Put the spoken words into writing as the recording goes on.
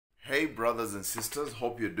Hey brothers and sisters,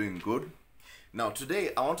 hope you're doing good. Now today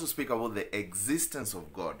I want to speak about the existence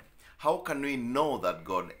of God. How can we know that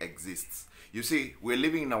God exists? You see, we're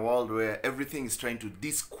living in a world where everything is trying to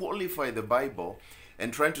disqualify the Bible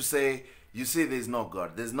and trying to say, you see, there's no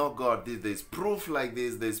God, there's no God, there's proof like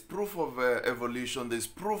this, there's proof of evolution, there's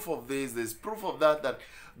proof of this, there's proof of that, that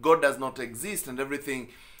God does not exist, and everything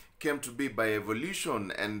came to be by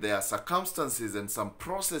evolution, and there are circumstances and some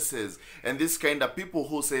processes, and this kind of people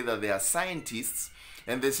who say that they are scientists,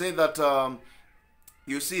 and they say that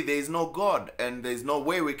you see, there is no God and there is no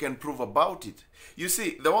way we can prove about it. You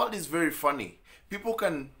see, the world is very funny. People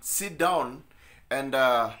can sit down and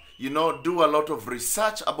do a lot of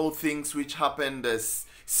research about things which happened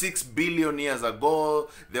 6 billion years ago.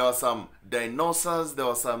 There were some dinosaurs, there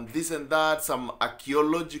was some this and that, some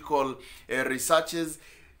archaeological researches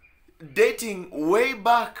dating way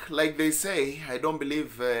back, like they say. I don't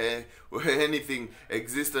believe anything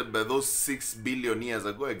existed by those 6 billion years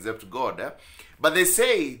ago except God. But they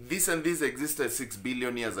say this and this existed 6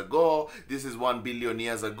 billion years ago, this is 1 billion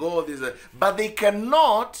years ago, but they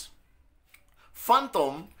cannot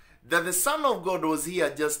fathom that the Son of God was here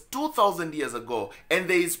just 2,000 years ago, and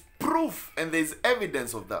there is proof and there is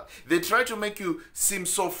evidence of that. They try to make you seem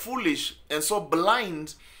so foolish and so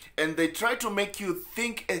blind, and they try to make you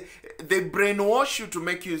think, they brainwash you to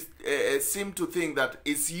make you seem to think that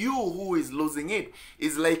it's you who is losing it.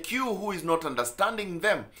 It's like you who is not understanding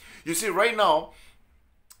them. You see, right now,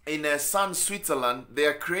 in Switzerland, they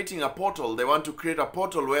are creating a portal. They want to create a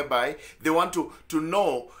portal whereby they want to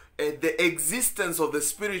know the existence of the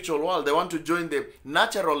spiritual world. They want to join the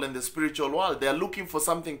natural and the spiritual world. They are looking for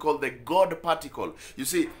something called the God particle. You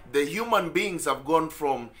see, the human beings have gone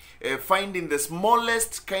from finding the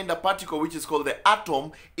smallest kind of particle, which is called the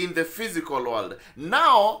atom, in the physical world.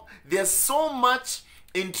 Now, they're so much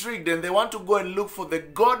intrigued, and they want to go and look for the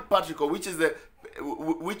God particle, which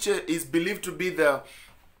is believed to be the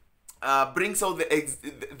brings out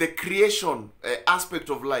the creation aspect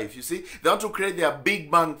of life. You see, they want to create their Big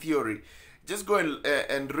Bang theory. Just go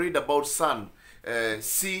and read about sun,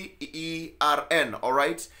 CERN, all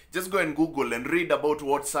right? Just go and Google and read about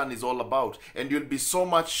what sun is all about, and you'll be so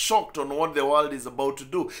much shocked on what the world is about to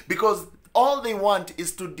do, because all they want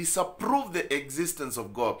is to disapprove the existence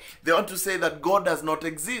of God. They want to say that God does not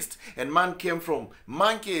exist, and man came from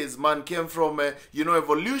monkeys, man came from,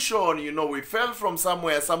 evolution, we fell from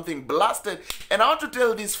somewhere, something blasted. And I want to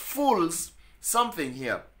tell these fools something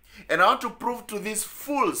here. And I want to prove to these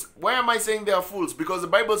fools, why am I saying they are fools? Because the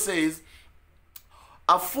Bible says,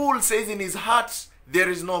 a fool says in his heart, there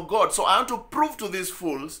is no God. So I want to prove to these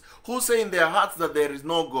fools who say in their hearts that there is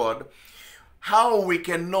no God, how we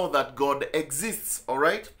can know that God exists, all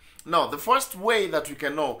right? Now, the first way that we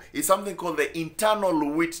can know is something called the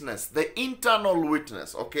internal witness. The internal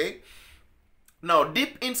witness, okay? Now,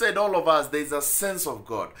 deep inside all of us, there's a sense of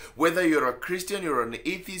God. Whether you're a Christian, you're an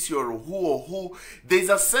atheist, you're who, there's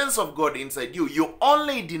a sense of God inside you. You're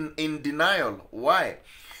only in denial. Why?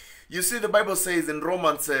 You see, the Bible says in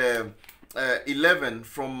Romans 11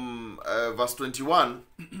 from verse 21,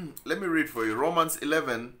 let me read for you. Romans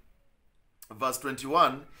 11, verse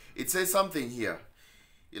 21, it says something here.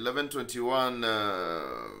 11:21,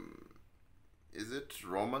 is it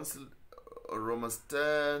Romans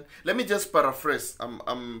 10? Let me just paraphrase.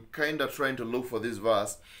 I'm kind of trying to look for this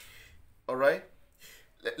verse. All right?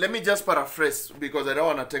 Let me just paraphrase, because I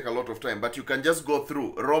don't want to take a lot of time, but you can just go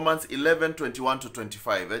through Romans 11:21 to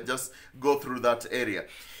 25. Just go through that area.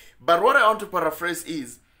 But what I want to paraphrase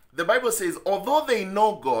is, the Bible says, although they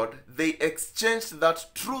know God, they exchanged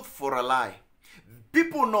that truth for a lie.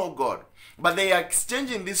 People know God, but they are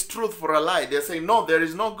exchanging this truth for a lie. They're saying, no, there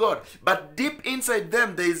is no God. But deep inside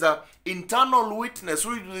them, there is an internal witness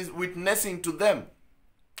who is witnessing to them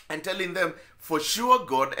and telling them, for sure,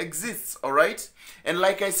 God exists, all right? And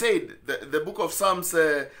like I said, the book of Psalms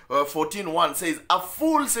 14:1 says, a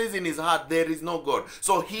fool says in his heart, there is no God.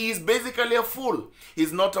 So he is basically a fool.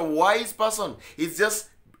 He's not a wise person. He's just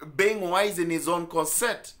being wise in his own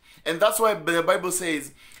concept. And that's why the Bible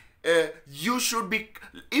says, you should be,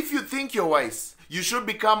 if you think you're wise, you should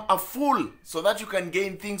become a fool so that you can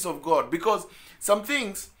gain things of God. Because some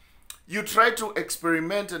things, you try to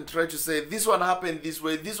experiment and try to say, this one happened this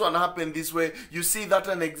way, this one happened this way. You see that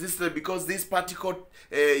one existed because this particle,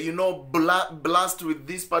 blast with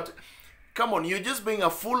this part. Come on, you're just being a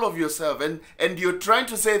fool of yourself. And you're trying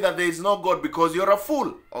to say that there is no God because you're a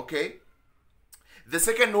fool, okay? The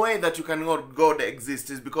second way that you can know God exists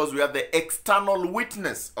is because we have the external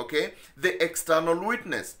witness, okay? The external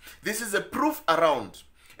witness. This is a proof around,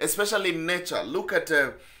 especially in nature. Look at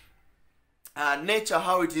nature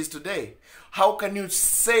how it is today? How can you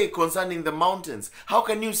say concerning the mountains? How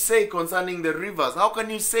can you say concerning the rivers? How can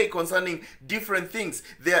you say concerning different things?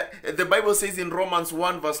 The Bible says in Romans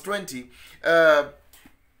 1 verse 20,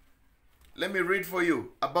 let me read for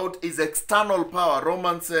you about his external power.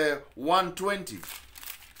 Romans 1:20.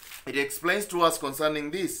 It explains to us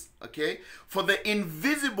concerning this, okay? For the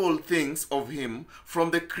invisible things of him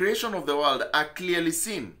from the creation of the world are clearly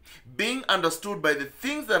seen, being understood by the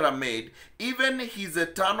things that are made, even his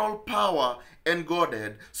eternal power and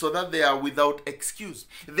Godhead, so that they are without excuse.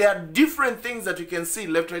 There are different things that you can see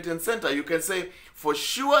left, right, and center. You can say, for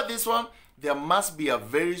sure this one, there must be a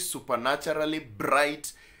very supernaturally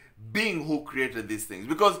bright being who created these things.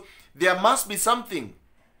 Because there must be something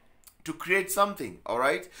to create something, all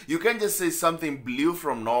right? You can't just say something blew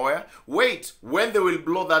from nowhere. Wait, when they will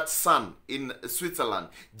blow that sun in Switzerland,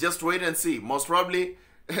 just wait and see. Most probably,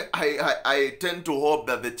 I tend to hope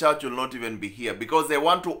that the church will not even be here because they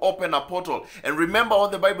want to open a portal. And remember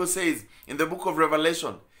what the Bible says in the book of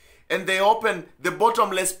Revelation. And they opened, the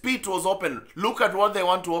bottomless pit was open. Look at what they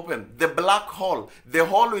want to open. The black hole, the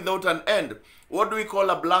hole without an end. What do we call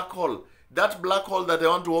a black hole? That black hole that they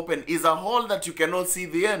want to open is a hole that you cannot see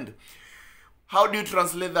the end. How do you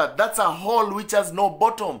translate that? That's a hole which has no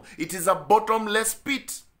bottom. It is a bottomless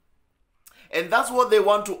pit. And that's what they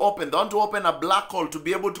want to open. They want to open a black hole to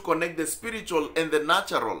be able to connect the spiritual and the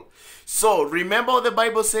natural. So remember what the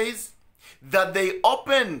Bible says? That they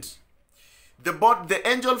opened the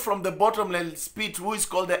angel from the bottomless pit, who is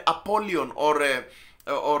called the Apollyon or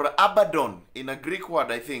Abaddon in a Greek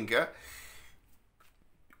word, I think.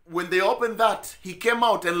 When they opened that, he came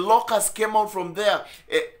out and locusts came out from there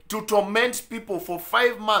to torment people for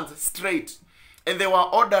 5 months straight. And they were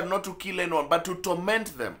ordered not to kill anyone, but to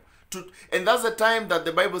torment them. And that's the time that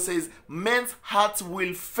the Bible says men's hearts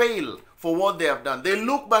will fail for what they have done. They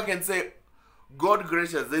look back and say, God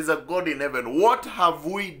gracious, there's a God in heaven. What have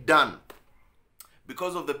we done?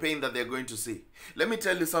 Because of the pain that they're going to see. Let me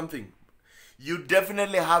tell you something. You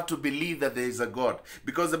definitely have to believe that there is a God,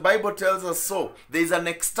 because the Bible tells us so. There is an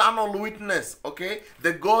external witness, okay?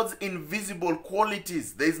 The God's invisible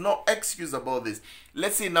qualities. There is no excuse about this.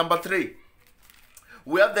 Let's see, number 3.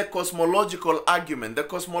 We have the cosmological argument. The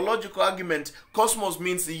cosmological argument, cosmos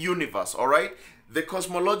means the universe, all right? The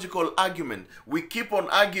cosmological argument. We keep on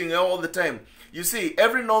arguing all the time. You see,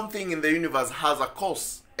 every known thing in the universe has a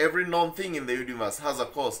cause. Every known thing in the universe has a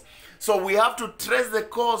cause. So we have to trace the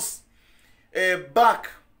cause back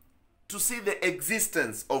to see the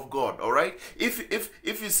existence of God, all right? If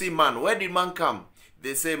you see man, where did man come?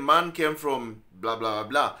 They say man came from blah, blah, blah,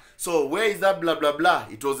 blah. So where is that blah, blah, blah?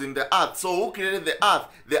 It was in the earth. So who created the earth?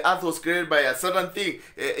 The earth was created by a certain thing.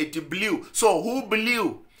 It blew. So who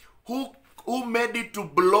blew? Who made it to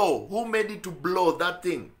blow? Who made it to blow that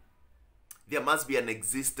thing? There must be an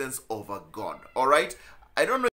existence of a God, all right? I don't know